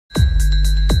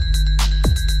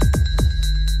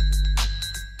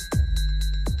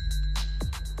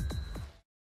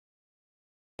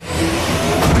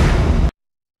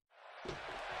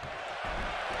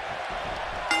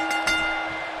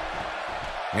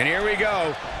And here we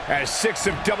go, as 6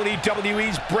 of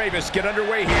WWE's bravest get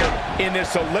underway here in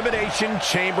this Elimination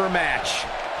Chamber match.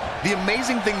 The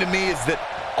amazing thing to me is that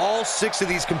all 6 of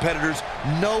these competitors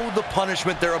know the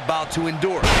punishment they're about to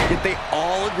endure, yet they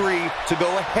all agree to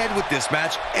go ahead with this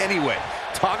match anyway.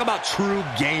 Talk about true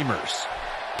gamers.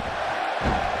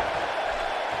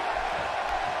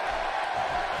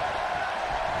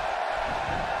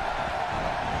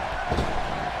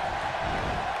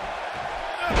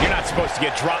 You're not supposed to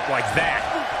get dropped like that.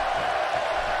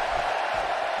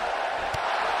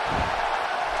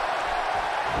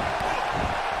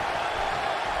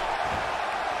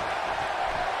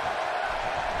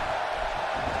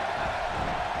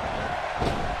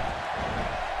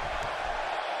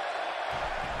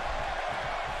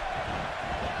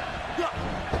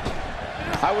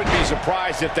 I wouldn't be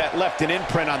surprised if that left an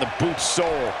imprint on the boot's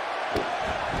sole.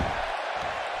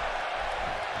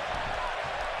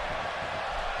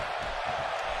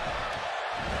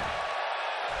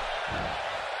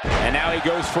 And now he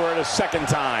goes for it a second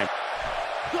time.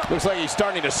 Looks like he's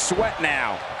starting to sweat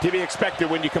now. To be expected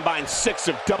when you combine 6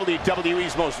 of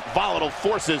WWE's most volatile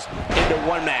forces into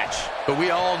one match. But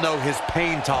we all know his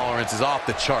pain tolerance is off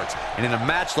the charts. And in a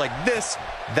match like this,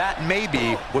 that may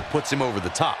be what puts him over the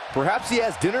top. Perhaps he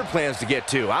has dinner plans to get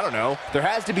to. I don't know. There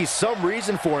has to be some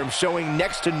reason for him showing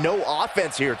next to no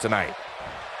offense here tonight.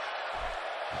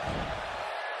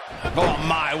 Oh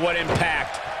my, what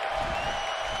impact.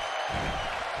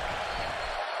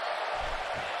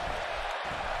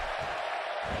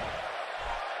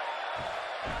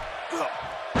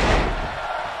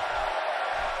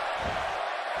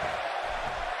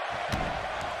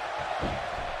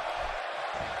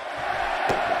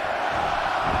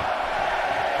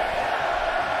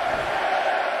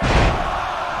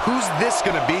 Who's this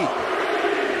gonna be?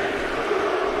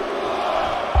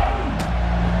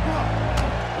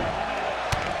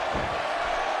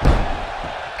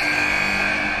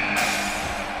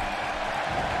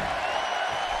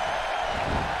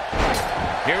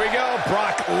 Here we go.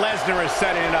 Brock Lesnar is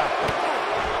setting it up.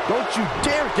 Don't you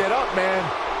dare get up, man.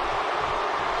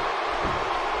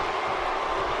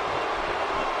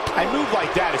 A move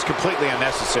like that is completely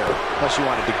unnecessary, unless you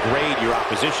want to degrade your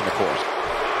opposition, of course.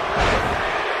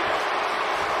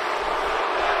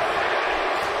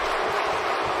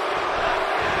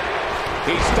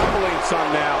 He's stumbling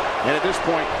some now, and at this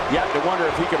point, you have to wonder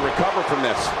if he can recover from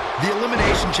this. The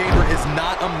Elimination Chamber is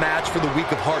not a match for the weak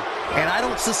of heart, and I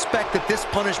don't suspect that this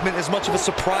punishment is much of a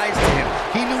surprise to him.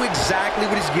 He knew exactly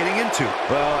what he's getting into.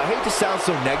 Well, I hate to sound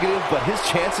so negative, but his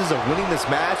chances of winning this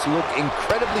match look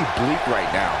incredibly bleak right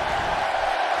now.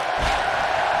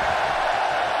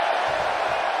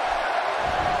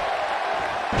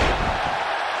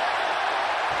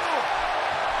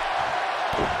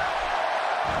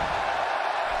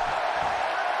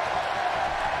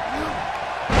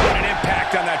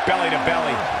 On that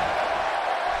belly-to-belly.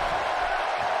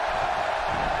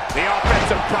 The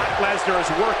offensive Brock Lesnar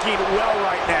is working well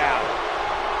right now.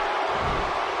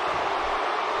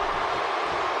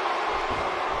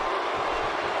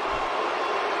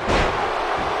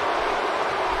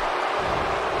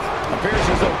 Appears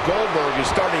as though Goldberg is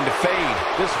starting to fade.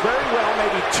 This very well may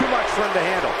be too much for him to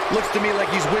handle. Looks to me like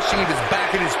he's wishing he was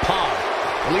back in his pod.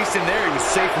 At least in there, he was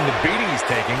safe from the beating he's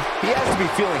taking. He has to be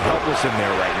feeling helpless in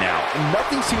there right now. And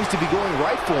nothing seems to be going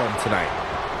right for him tonight.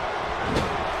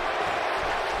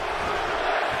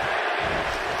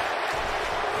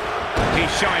 He's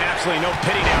showing absolutely no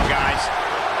pity now, guys.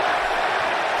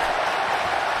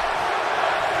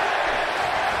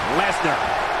 Lesnar.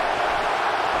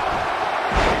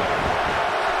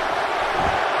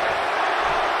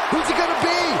 Who's it gonna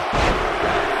be?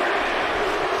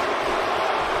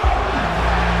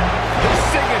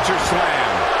 Signature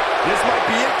slam. This might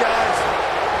be it, guys.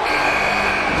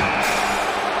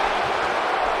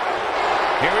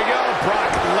 Here we go.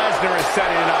 Brock Lesnar is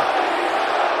setting it up.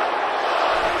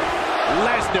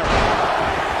 Lesnar.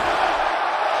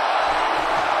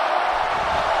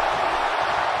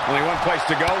 Only one place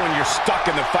to go when you're stuck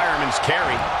in the fireman's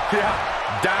carry. Yeah,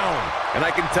 down. And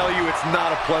I can tell you it's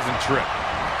not a pleasant trip.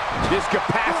 This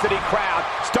capacity crowd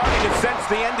starting to sense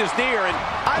the end is near, and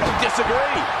I don't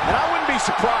disagree. And I wouldn't be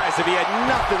surprised if he had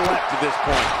nothing left at this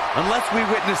point. Unless we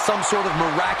witness some sort of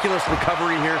miraculous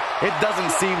recovery here, it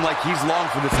doesn't seem like he's long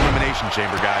for this Elimination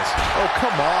Chamber, guys. Oh,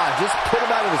 come on. Just put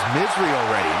him out of his misery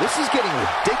already. This is getting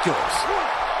ridiculous.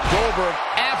 Goldberg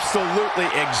absolutely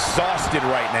exhausted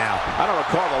right now. I don't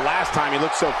recall the last time he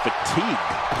looked so fatigued.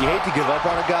 You hate to give up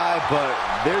on a guy, but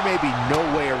there may be no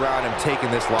way around him taking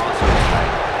this loss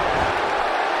tonight.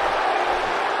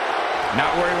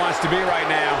 Not where he wants to be right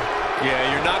now.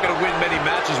 Yeah, you're not going to win many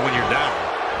matches when you're down.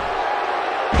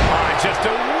 just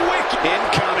a wicked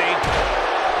incoming.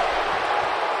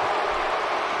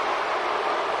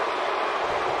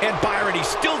 And Byron, he's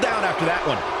still down after that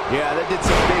one. Yeah, that did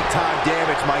some big-time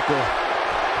damage, Michael.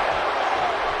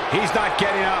 He's not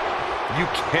getting up. You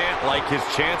can't like his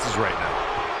chances right now.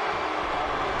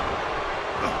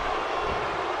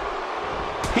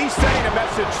 He's sending a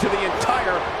message to the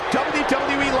entire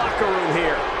WWE locker room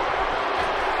here.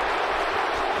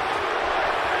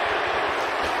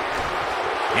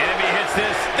 And if he hits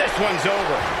this one's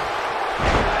over.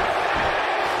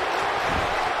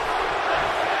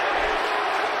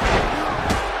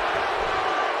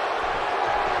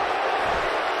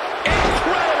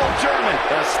 Incredible German.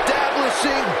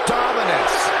 Establishing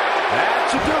dominance.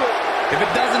 That should do it. If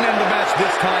it doesn't end the match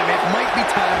this time, it might be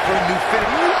time for a new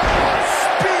finish.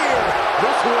 Spear.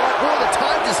 This one, boy, the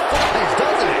time just flies,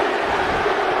 doesn't it?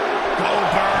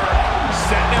 Goldberg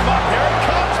setting him up. Here it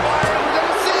comes, Byron. We're going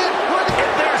to see it.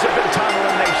 And there's a big-time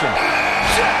elimination.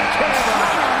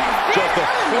 Just a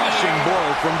crushing blow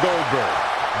from Goldberg.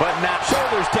 But not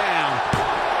shoulders down.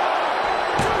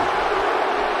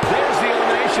 There's the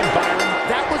elimination, Byron.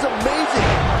 That was amazing.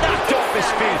 Knocked off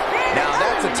his feet. Now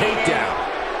that's a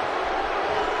takedown.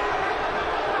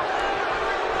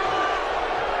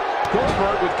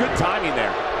 Goldberg with good timing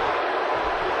there.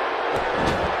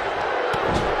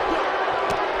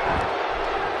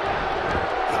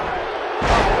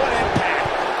 Oh, what impact.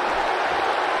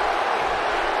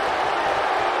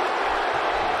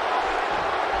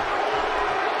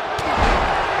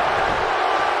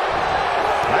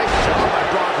 Nice job by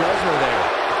Brock Lesnar there.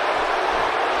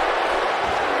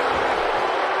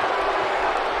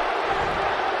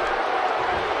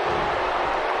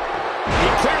 He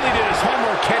clearly did his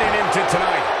homework heading into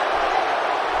tonight.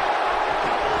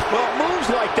 Well, moves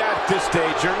like that at this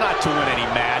stage are not to win any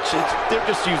match. They're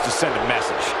just used to send a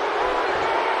message.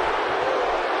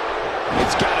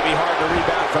 It's got to be hard to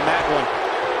rebound from that one.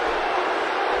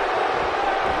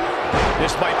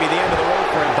 This might be the end of the road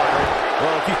for him, Byron.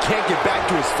 Well, if he can't get back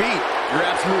to his feet, you're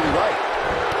absolutely right.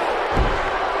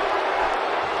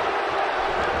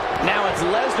 Now it's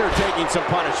Lesnar taking some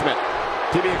punishment.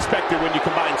 To be expected when you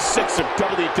combine 6 of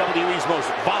WWE's most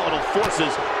volatile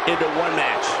forces into one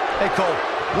match. Hey, Cole,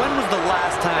 when was the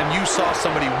last time you saw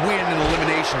somebody win an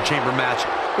Elimination Chamber match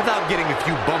without getting a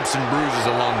few bumps and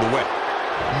bruises along the way?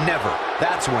 Never.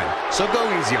 That's when. So go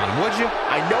easy on him, would you?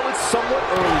 I know it's somewhat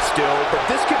early still, but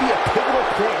this could be a pivotal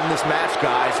point in this match,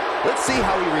 guys. Let's see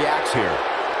how he reacts here.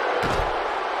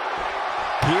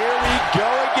 Here we go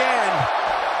again.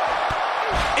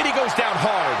 And he goes down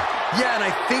hard. Yeah, and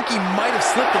I think he might have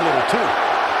slipped a little, too.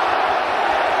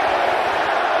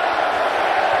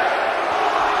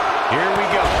 Here we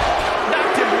go.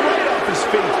 Knocked him right off his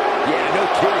feet. Yeah, no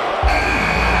kidding.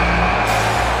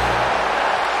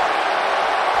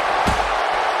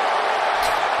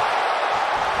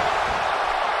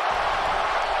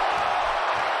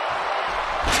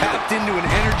 Tapped into an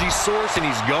energy source, and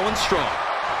he's going strong.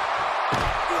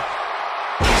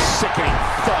 Sickening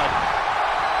thud.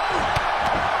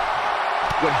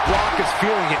 When Brock is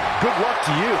feeling it, good luck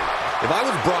to you. If I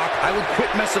was Brock, I would quit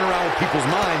messing around with people's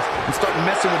minds and start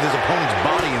messing with his opponent's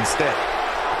body instead.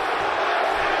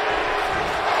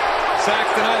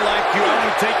 Saxton, I like you. I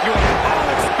want to take you on an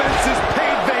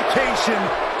all-expenses-paid vacation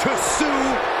to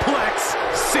Suplex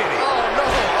City. Oh, no,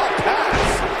 a pass.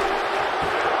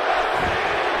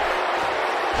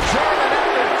 German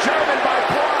after German by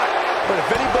Brock. But if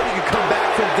anybody can come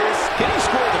back from this, Can he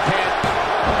score the pin?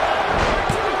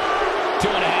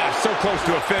 2.5, so close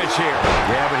to a finish here.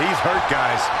 Yeah, but he's hurt,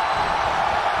 guys.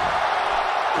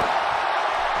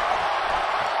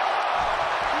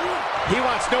 He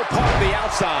wants no part of the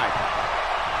outside.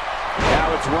 Now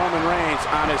it's Roman Reigns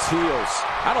on his heels.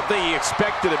 I don't think he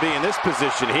expected to be in this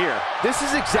position here. this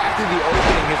is exactly the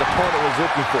opening his opponent was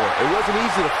looking for. It wasn't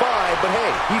easy to find, but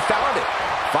hey, he found it.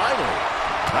 Finally.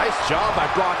 Nice job by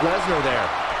Brock Lesnar there.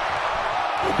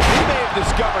 He may have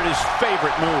discovered his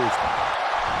favorite move.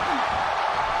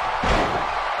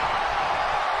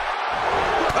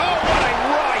 Oh, what a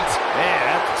right! Man,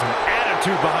 that's some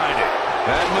attitude behind it.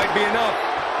 That might be enough.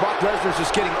 Brock Lesnar's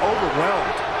just getting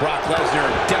overwhelmed. Brock Lesnar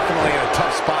definitely in a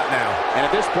tough spot now. And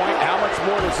at this point, how much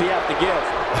more does he have to give?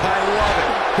 I love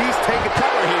it. He's taking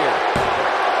cover here.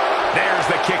 There's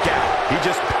the kick out. He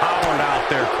just powered out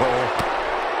there, Cole.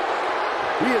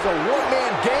 He is a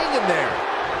one-man gang in there.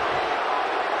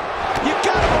 You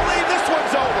gotta believe this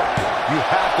one's over. You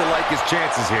have to like his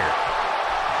chances here.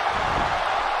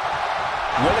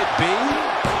 Will it be?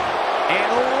 And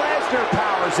Lesnar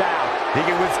powers out. He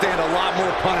can withstand a lot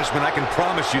more punishment, I can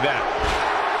promise you that.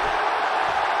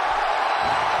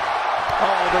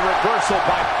 Oh, the reversal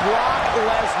by Brock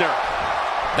Lesnar.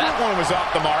 That one was off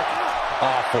the mark.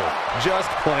 Awful. Just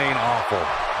plain awful.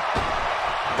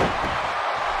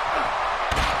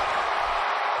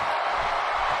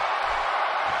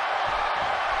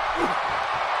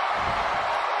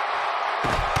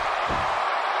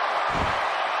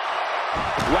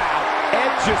 Wow,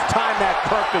 Ed just timed that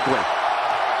perfectly.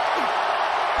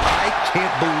 I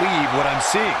can't believe what I'm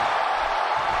seeing.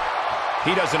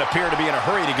 He doesn't appear to be in a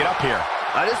hurry to get up here.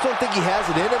 I just don't think he has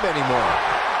it in him anymore.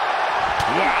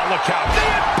 Wow, look out. The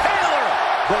Impaler!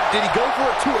 But did he go for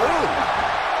it too early?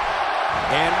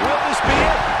 And will this be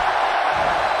it?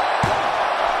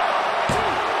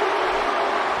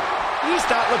 He's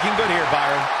not looking good here,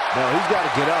 Byron. No, he's got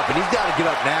to get up, and he's got to get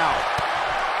up now.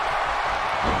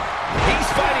 He's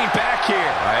fighting back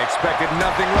here. I expected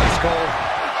nothing less, Cole.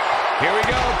 Here we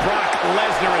go. Brock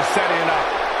Lesnar is setting it up.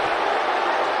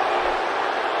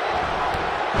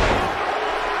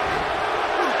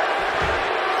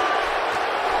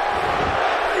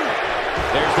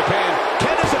 There's the pin.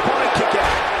 Can his opponent kick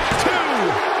out? 2.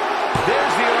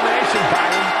 There's the elimination,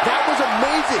 Byron. That was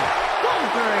amazing.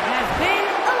 Goldberg has been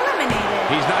eliminated.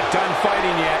 He's not done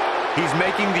fighting yet. He's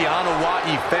making the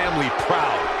ᔕdygamingYT family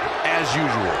proud, as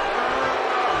usual.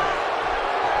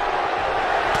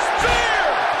 Spear!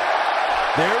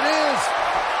 There it is.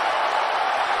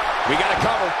 We got to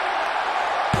cover.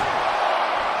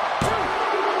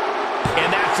 And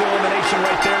that's elimination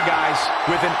right there, guys.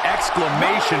 With an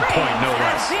exclamation point, no Reigns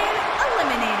less. has been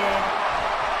eliminated.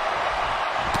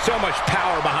 So much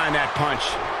power behind that punch.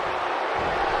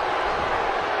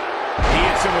 He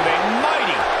hits him with a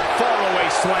mighty fall-away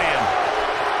slam.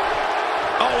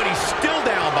 Oh, and he's still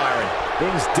down, Byron.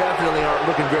 Things definitely aren't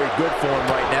looking very good for him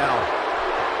right now.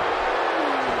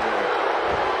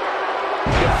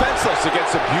 Defenseless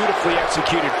against a beautifully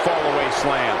executed fall-away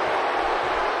slam.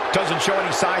 Doesn't show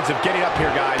any signs of getting up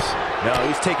here, guys. No,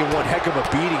 he's taking one heck of a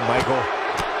beating, Michael.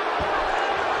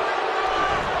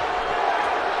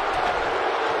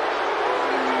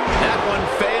 That one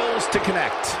fails to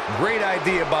connect. Great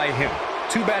idea by him.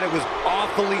 Too bad it was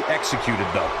awfully executed,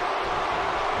 though.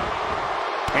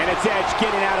 And it's Edge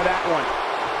getting out of that one.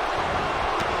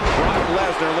 Brock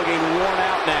Lesnar looking worn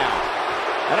out now.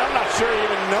 And I'm not sure he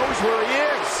even knows where he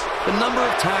is. The number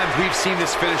of times we've seen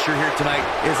this finisher here tonight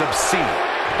is obscene.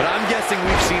 But I'm guessing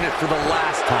we've seen it for the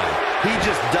last time. He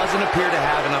just doesn't appear to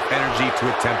have enough energy to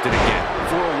attempt it again.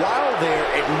 For a while there,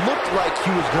 it looked like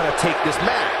he was going to take this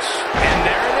match. And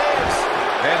there it is.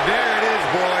 And there it is,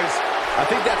 boys. I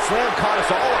think that slam caught us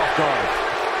all off guard.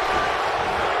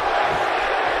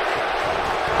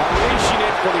 Unleashing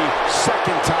it for the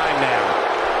second time now.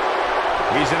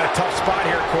 He's in a tough spot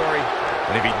here, Corey.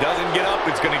 And if he doesn't get up,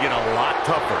 it's going to get a lot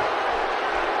tougher.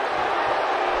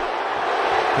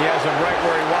 He has him right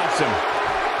where he wants him.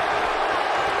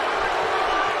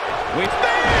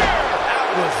 That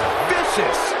was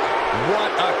vicious.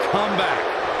 What a comeback.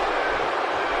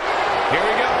 Here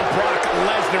we go. Brock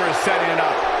Lesnar is setting it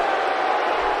up.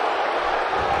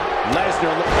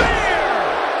 Lesnar. There!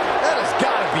 That has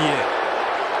got to be it.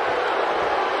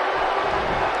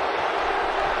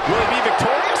 Will he be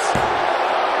victorious?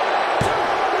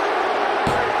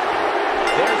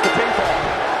 There's the pinfall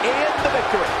and the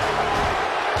victory.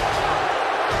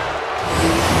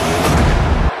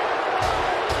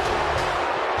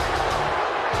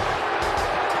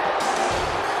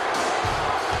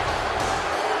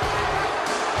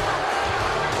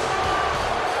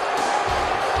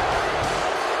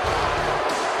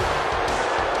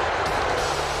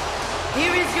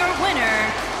 Here is your winner,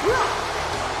 Brock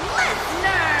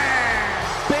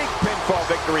Lesnar. Big pinfall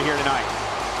victory here tonight.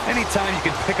 Anytime you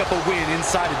can pick up a win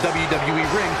inside a WWE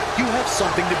ring, you have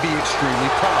something to be extremely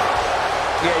proud of.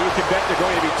 Yeah, you can bet they're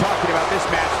going to be talking about this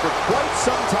match for quite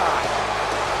some time.